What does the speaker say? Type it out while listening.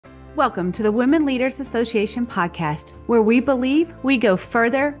Welcome to the Women Leaders Association podcast, where we believe we go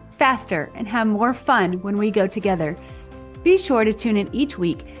further, faster, and have more fun when we go together. Be sure to tune in each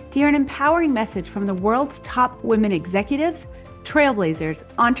week to hear an empowering message from the world's top women executives, trailblazers,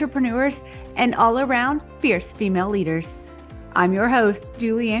 entrepreneurs, and all around fierce female leaders. I'm your host,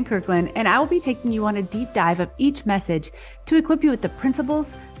 Julie Ann Kirkland, and I will be taking you on a deep dive of each message to equip you with the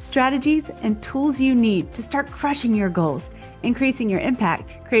principles, strategies, and tools you need to start crushing your goals, increasing your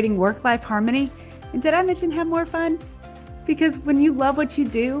impact, creating work-life harmony, and did I mention have more fun? Because when you love what you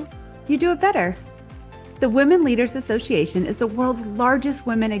do it better. The Women Leaders Association is the world's largest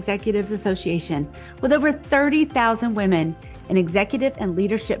women executives association with over 30,000 women in executive and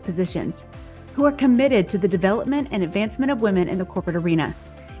leadership positions who are committed to the development and advancement of women in the corporate arena.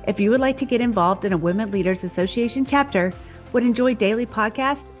 If you would like to get involved in a Women Leaders Association chapter, would enjoy daily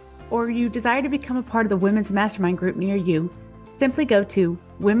podcasts, or you desire to become a part of the Women's Mastermind group near you, simply go to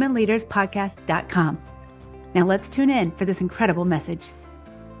womenleaderspodcast.com. Now let's tune in for this incredible message.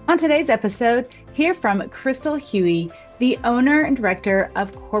 On today's episode, hear from Crystal Huey, the owner and director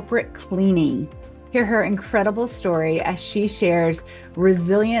of Corporate Cleaning. Hear her incredible story as she shares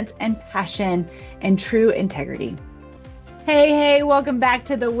resilience and passion and true integrity. Hey, welcome back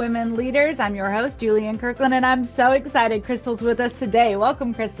to the Women Leaders. I'm your host, Julie Ann Kirkland, and I'm so excited Crystal's with us today.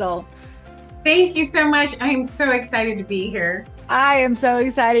 Welcome, Crystal. Thank you so much. I am so excited to be here. I am so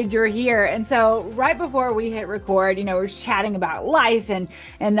excited you're here. And so right before we hit record, we're chatting about life and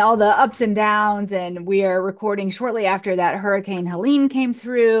all the ups and downs. And we are recording shortly after that Hurricane Helene came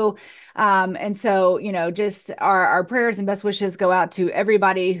through. And so, just our prayers and best wishes go out to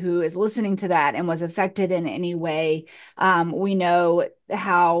everybody who is listening to that and was affected in any way. We know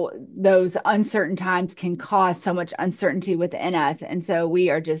how those uncertain times can cause so much uncertainty within us. And so we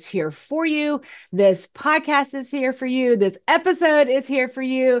are just here for you. This podcast is here for you. This episode is here for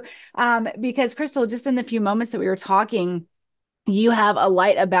you. Because Crystal, just in the few moments that we were talking, you have a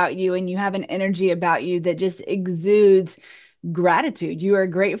light about you and you have an energy about you that just exudes gratitude. You are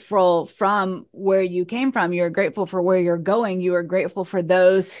grateful from where you came from. You're grateful for where you're going. You are grateful for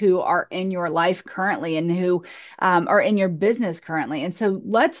those who are in your life currently and who are in your business currently. And so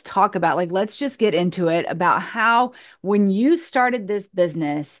let's talk about, let's just get into it about how when you started this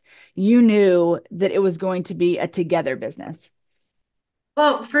business, you knew that it was going to be a together business.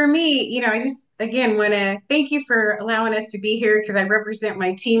 Well, for me, I just, again, want to thank you for allowing us to be here because I represent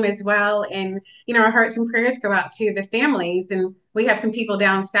my team as well. And, our hearts and prayers go out to the families. And we have some people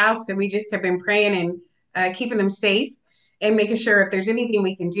down south, so we just have been praying and keeping them safe and making sure if there's anything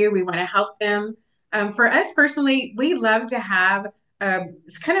we can do, we want to help them. For us personally, we love to have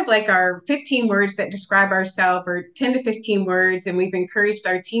it's kind of like our 15 words that describe ourselves or 10 to 15 words. And we've encouraged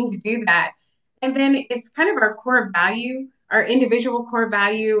our team to do that. And then it's kind of our core value, our individual core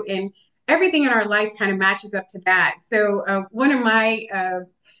value, and everything in our life kind of matches up to that. So one of my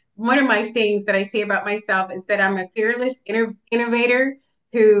sayings that I say about myself is that I'm a fearless innovator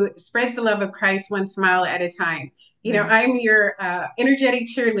who spreads the love of Christ one smile at a time. I'm your energetic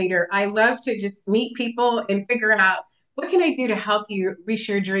cheerleader. I love to just meet people and figure out what can I do to help you reach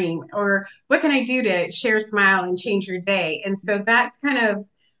your dream, or what can I do to share a smile and change your day. And so that's kind of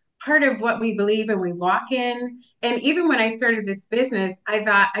part of what we believe and we walk in. And even when I started this business, I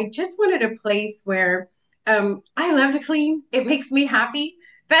thought I just wanted a place where I love to clean. It makes me happy.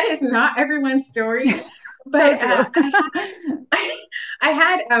 That is not everyone's story, but I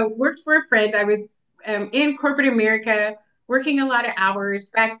had worked for a friend. I was in corporate America, working a lot of hours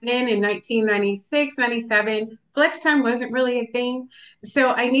back then in 1996, 97. Flex time wasn't really a thing. So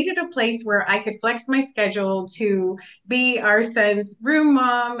I needed a place where I could flex my schedule to be our son's room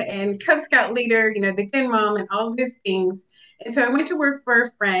mom and Cub Scout leader, the den mom and all those things. And so I went to work for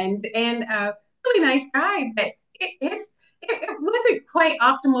a friend and a really nice guy, but it wasn't quite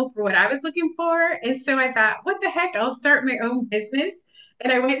optimal for what I was looking for. And so I thought, what the heck? I'll start my own business.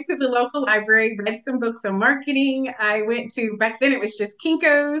 And I went to the local library, read some books on marketing. I went to, back then it was just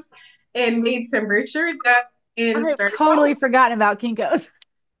Kinko's, and made some brochures up and I've started. totally forgotten about Kinko's.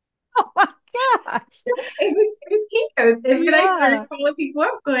 Oh my gosh. It was Kinko's. And then I started Yeah. calling people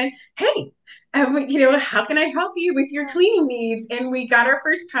up going, hey, how can I help you with your cleaning needs? And we got our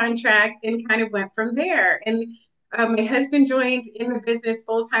first contract and kind of went from there. And my husband joined in the business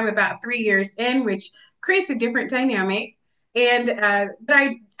full time about 3 years in, which creates a different dynamic. And but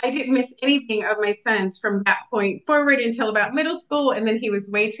I didn't miss anything of my sons from that point forward until about middle school. And then he was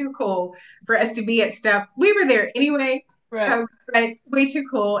way too cool for us to be at stuff. We were there anyway, Right. but way too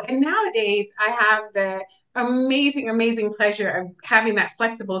cool. And nowadays I have the amazing, amazing pleasure of having that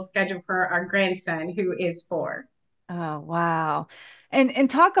flexible schedule for our grandson who is 4. Oh, wow. And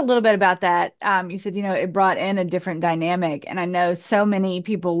talk a little bit about that. You said, it brought in a different dynamic. And I know so many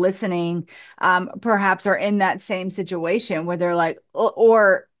people listening, perhaps are in that same situation where they're like,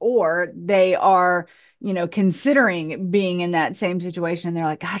 or they are, considering being in that same situation. And they're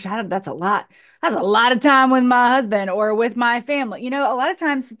like, gosh, that's a lot. That's a lot of time with my husband or with my family. A lot of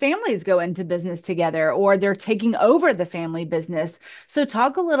times families go into business together or they're taking over the family business. So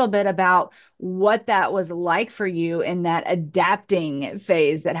talk a little bit about what that was like for you in that adapting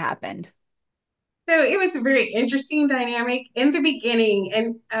phase that happened. So it was a very interesting dynamic in the beginning.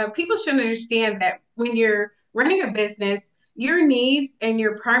 And people should understand that when you're running a business, your needs and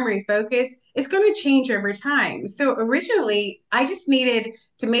your primary focus is going to change over time. So originally, I just needed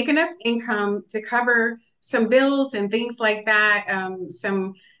to make enough income to cover some bills and things like that,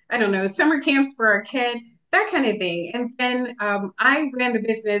 I don't know, summer camps for our kid, that kind of thing. And then I ran the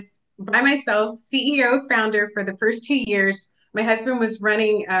business by myself, CEO, founder for the first 2 years. My husband was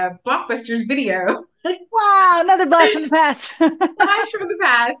running Blockbusters Video. Wow, another blast from the past. Flash from the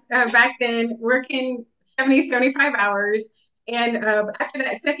past, back then, working 70, 75 hours. And after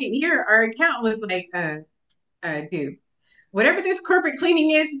that second year, our account was like, dude, whatever this corporate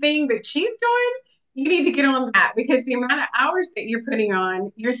cleaning is thing that she's doing, you need to get on that because the amount of hours that you're putting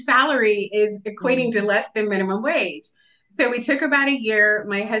on, your salary is equating to less than minimum wage. So we took about a year.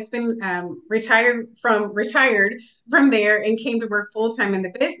 My husband retired from there and came to work full time in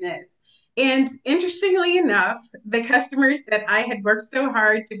the business. And interestingly enough, the customers that I had worked so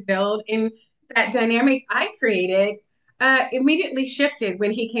hard to build in that dynamic I created immediately shifted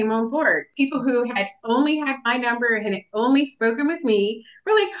when he came on board. People who had only had my number and had only spoken with me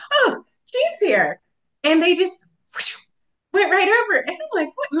were like, "Oh, Jean's here," and they just went right over. And I'm like,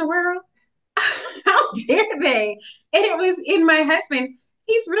 "What in the world? How dare they?" And it was in my husband.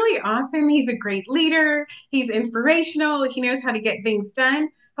 He's really awesome. He's a great leader. He's inspirational. He knows how to get things done.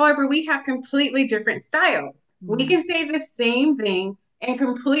 However, we have completely different styles. We Mm. can say the same thing in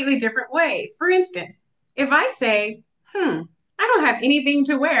completely different ways. For instance, if I say, I don't have anything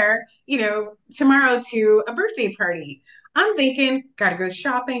to wear, tomorrow to a birthday party. I'm thinking, gotta go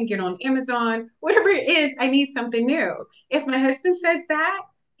shopping, get on Amazon, whatever it is, I need something new. If my husband says that,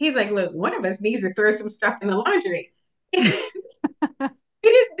 he's like, look, one of us needs to throw some stuff in the laundry. We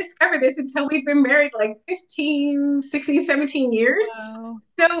didn't discover this until we've been married like 15, 16, 17 years. Wow.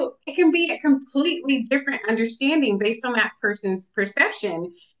 So it can be a completely different understanding based on that person's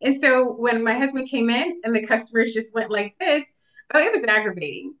perception. And so when my husband came in and the customers just went like this, oh, it was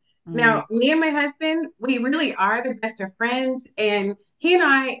aggravating. Mm. Now, me and my husband, we really are the best of friends. And he and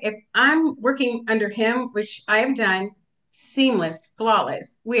I, if I'm working under him, which I have done, seamless,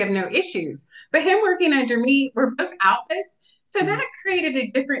 flawless, we have no issues. But him working under me, we're both alphas. So Mm. that created a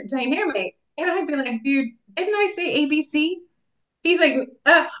different dynamic. And I'd be like, dude, didn't I say ABC? He's like,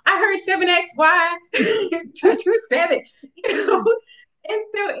 I heard 7XY 227, you know. And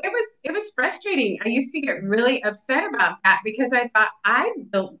so it was frustrating. I used to get really upset about that because I thought I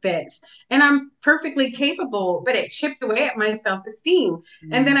built this and I'm perfectly capable, but it chipped away at my self-esteem.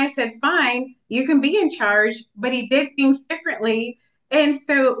 And Mm. then I said, fine, you can be in charge, but he did things differently. And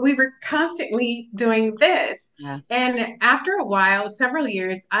so we were constantly doing this. Yeah. And after a while, several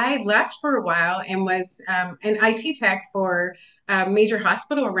years, I left for a while and was an IT tech for a major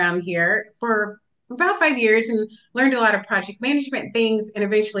hospital around here for about 5 years and learned a lot of project management things and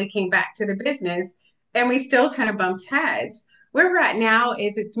eventually came back to the business. And we still kind of bumped heads. Where we're at now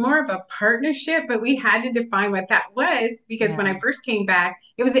is it's more of a partnership, but we had to define what that was because when Yeah. I first came back,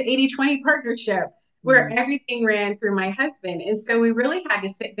 it was an 80-20 partnership where Mm. everything ran through my husband. And so we really had to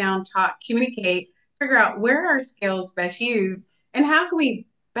sit down, talk, communicate, figure out where our skills best used and how can we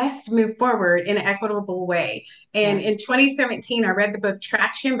best move forward in an equitable way. And Yeah. in 2017, I read the book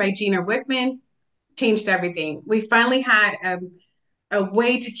Traction by Gina Wickman, changed everything. We finally had a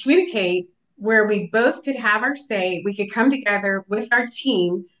way to communicate where we both could have our say. We could come together with our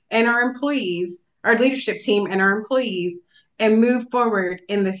team and our employees, our leadership team and our employees, and move forward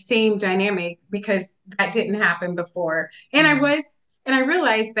in the same dynamic because that didn't happen before. Mm. And I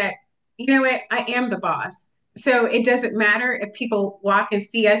realized that, you know what, I am the boss. So it doesn't matter if people walk and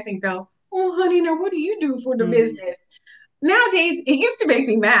see us and go, oh, honey, now what do you do for the Mm. business? Nowadays, it used to make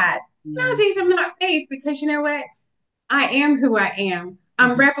me mad. Yeah. Nowadays, I'm not faced because you know what? I am who I am.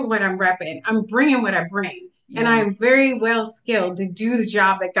 I'm Mhm. repping what I'm repping. I'm bringing what I bring. And I Yeah. am very well skilled to do the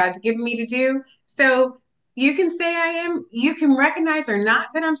job that God's given me to do. So you can say I am, you can recognize or not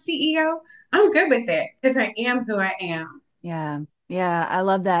that I'm CEO. I'm good with it because I am who I am. Yeah. Yeah. I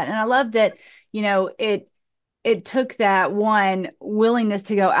love that. And I love that, it took that one willingness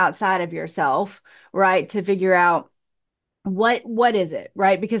to go outside of yourself, right? To figure out what is it,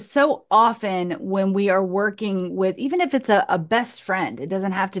 right? Because so often when we are working with, even if it's a best friend, it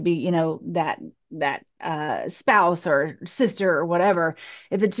doesn't have to be, that spouse or sister or whatever.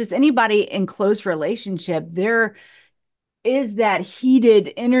 If it's just anybody in close relationship, there is that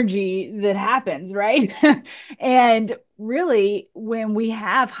heated energy that happens, right? And really, when we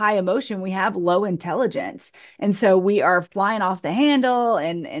have high emotion, we have low intelligence. And so we are flying off the handle,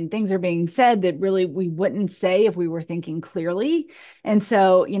 and things are being said that really we wouldn't say if we were thinking clearly. And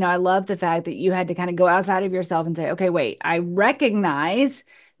so, I love the fact that you had to kind of go outside of yourself and say, okay, wait, I recognize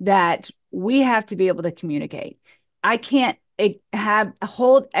that we have to be able to communicate. I can't have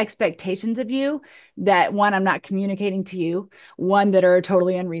hold expectations of you that, one, I'm not communicating to you, one, that are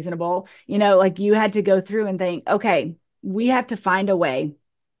totally unreasonable. Like, you had to go through and think, okay, we have to find a way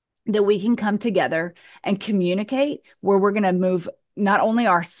that we can come together and communicate where we're going to move not only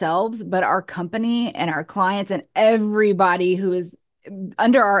ourselves, but our company and our clients and everybody who is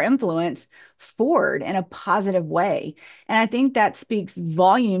under our influence forward in a positive way. And I think that speaks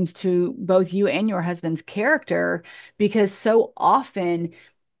volumes to both you and your husband's character, because so often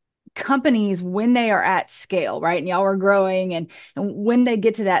companies, when they are at scale, right? And y'all are growing, and when they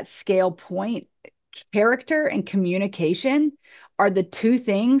get to that scale point, character and communication are the two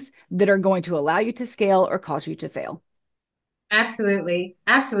things that are going to allow you to scale or cause you to fail. Absolutely.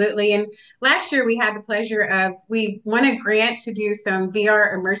 Absolutely. And last year we had the pleasure of, we won a grant to do some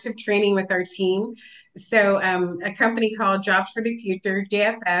VR immersive training with our team. So a company called Jobs for the Future,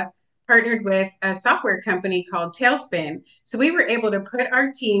 JFF, partnered with a software company called Tailspin. So we were able to put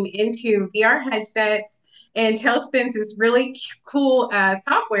our team into VR headsets, and Tailspin's this really cool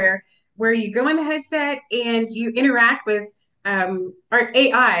software where you go in the headset and you interact with our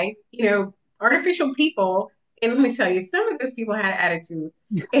AI, artificial people. And let me tell you, some of those people had attitude.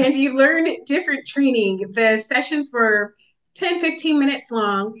 And you learn different training. The sessions were 10, 15 minutes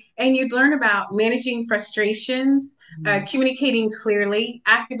long, and you'd learn about managing frustrations, communicating clearly,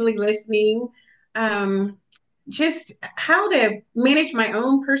 actively listening, um, just how to manage my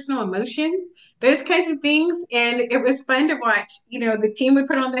own personal emotions, those kinds of things. And it was fun to watch. The team would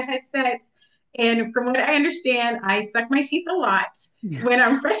put on the headsets. And from what I understand, I suck my teeth a lot Yeah. when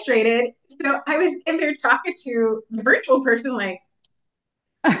I'm frustrated. So I was in there talking to the virtual person, like,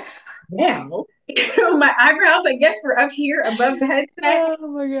 now, my eyebrows, I guess, were up here above the headset. Oh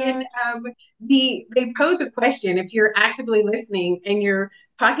my And gosh. they pose a question if you're actively listening and you're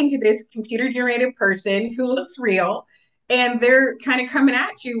talking to this computer generated person who looks real, and they're kind of coming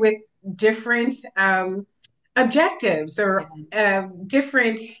at you with different objectives Yeah. or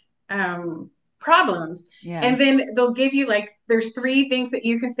different um, problems. Yeah. And then they'll give you, like, there's three things that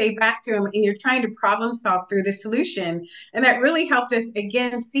you can say back to them, and you're trying to problem solve through the solution. And that really helped us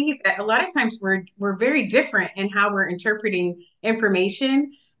again see that a lot of times we're very different in how we're interpreting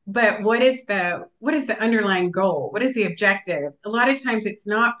information. But what is the underlying goal? What is the objective? A lot of times it's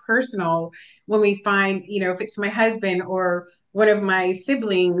not personal when we find, if it's my husband or one of my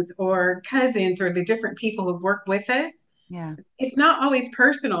siblings or cousins or the different people who work with us, Yeah. it's not always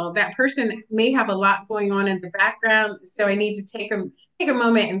personal. That person may have a lot going on in the background. So I need to take a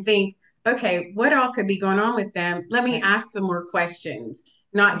moment and think, okay, what all could be going on with them? Let me Right. ask some more questions,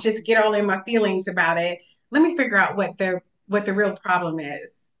 not just get all in my feelings about it. Let me figure out what the real problem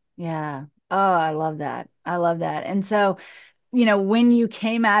is. Yeah. Oh, I love that. I love that. And so, when you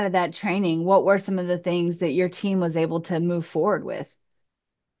came out of that training, what were some of the things that your team was able to move forward with?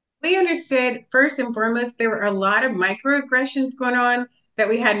 We understood first and foremost there were a lot of microaggressions going on that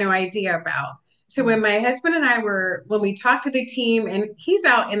we had no idea about. So when my husband and I were when we talked to the team, and he's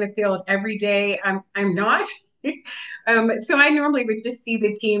out in the field every day, I'm not. So I normally would just see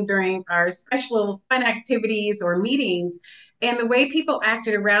the team during our special fun activities or meetings, and the way people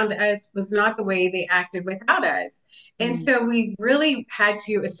acted around us was not the way they acted without us. And Mm. so we really had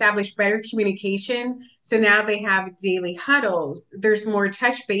to establish better communication. So now they have daily huddles. There's more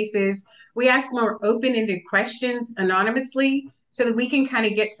touch bases. We ask more open-ended questions anonymously so that we can kind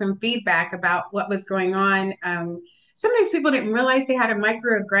of get some feedback about what was going on. Sometimes people didn't realize they had a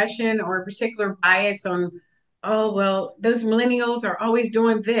microaggression or a particular bias on, oh, well, those millennials are always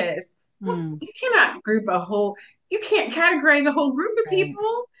doing this. Well, Mm. you can't categorize a whole group of Right.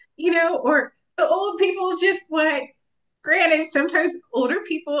 people, or the old people just what. Granted, sometimes older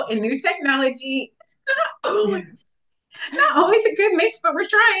people and new technology, it's not Yeah. always, not always a good mix, but we're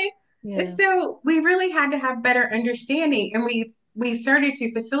trying. Yeah. So we really had to have better understanding, and we started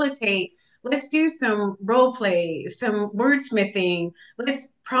to facilitate. Let's do some role play, some wordsmithing. Let's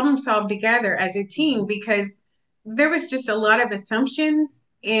problem solve together as a team, because there was just a lot of assumptions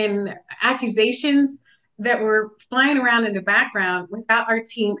and accusations that were flying around in the background without our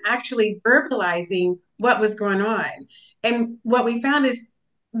team actually verbalizing what was going on. And what we found is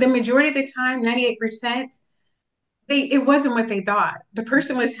the majority of the time, 98%, it wasn't what they thought. The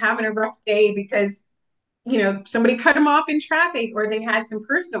person was having a rough day because somebody cut them off in traffic or they had some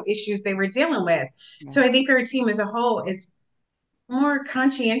personal issues they were dealing with. Yeah. So I think our team as a whole is more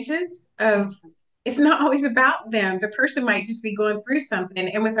conscientious of it's not always about them. The person might just be going through something.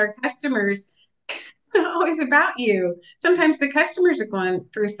 And with our customers, it's not always about you. Sometimes the customers are going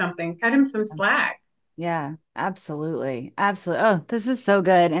through something. Cut them some slack. Yeah, absolutely. Absolutely. Oh, this is so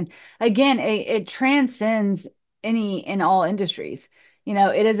good. And again, it transcends any and all industries.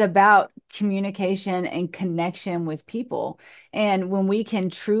 It is about communication and connection with people. And when we can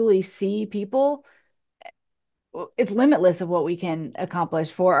truly see people, it's limitless of what we can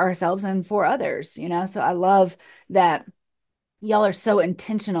accomplish for ourselves and for others. So I love that y'all are so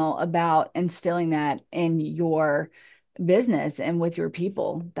intentional about instilling that in your business and with your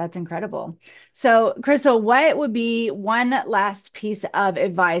people. That's incredible. So, Crystal, what would be one last piece of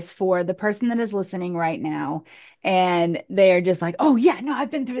advice for the person that is listening right now and they're just like, oh, yeah, no,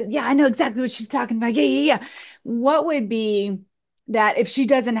 I've been through it. Yeah, I know exactly what she's talking about. Yeah, yeah, yeah. What would be that if she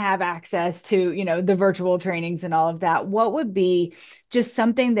doesn't have access to, the virtual trainings and all of that, what would be just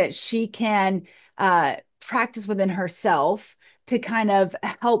something that she can practice within herself to kind of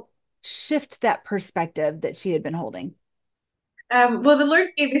help shift that perspective that she had been holding? Well, the Lord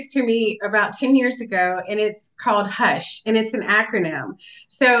gave this to me about 10 years ago, and it's called HUSH, and it's an acronym.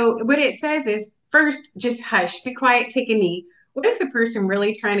 So, what it says is first, just hush, be quiet, take a knee. What is the person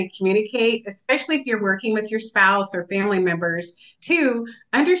really trying to communicate, especially if you're working with your spouse or family members? Two,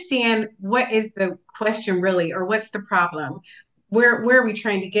 understand what is the question really, or what's the problem? Where are we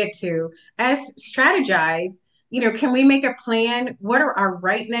trying to get to? As strategize, can we make a plan? What are our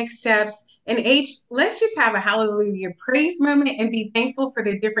right next steps? And H, let's just have a hallelujah praise moment and be thankful for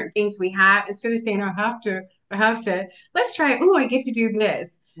the different things we have instead of saying, I have to. Let's try, oh, I get to do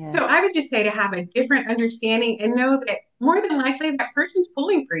this. Yes. So I would just say to have a different understanding and know that more than likely that person's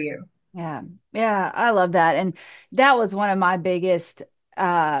pulling for you. Yeah. Yeah. I love that. And that was one of my biggest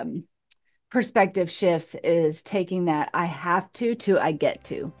perspective shifts is taking that I have to I get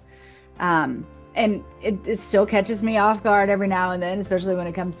to. And it still catches me off guard every now and then, especially when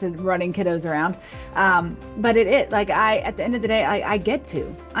it comes to running kiddos around. But like at the end of the day, I get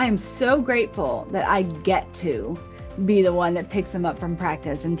to. I am so grateful that I get to be the one that picks them up from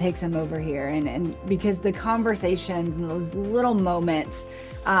practice and takes them over here. And because the conversations and those little moments,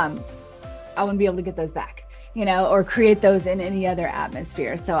 I wouldn't be able to get those back, or create those in any other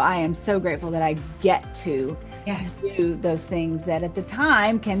atmosphere. So I am so grateful that I get to do those things that at the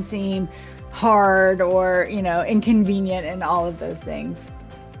time can seem hard or, inconvenient and all of those things.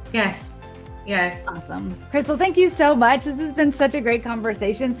 Yes. Yes. Awesome. Crystal, thank you so much. This has been such a great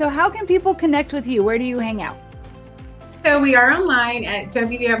conversation. So how can people connect with you? Where do you hang out? So we are online at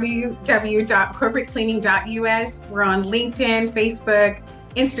www.corporatecleaning.us. We're on LinkedIn, Facebook,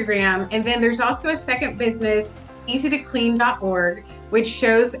 Instagram. And then there's also a second business, easytoclean.org, which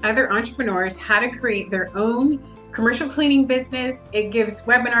shows other entrepreneurs how to create their own commercial cleaning business. It gives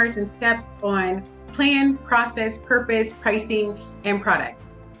webinars and steps on plan, process, purpose, pricing, and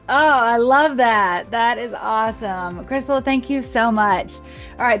products. Oh, I love that. That is awesome. Crystal, thank you so much.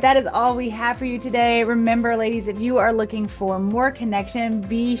 All right, that is all we have for you today. Remember, ladies, if you are looking for more connection,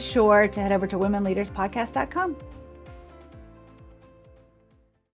 be sure to head over to womenleaderspodcast.com.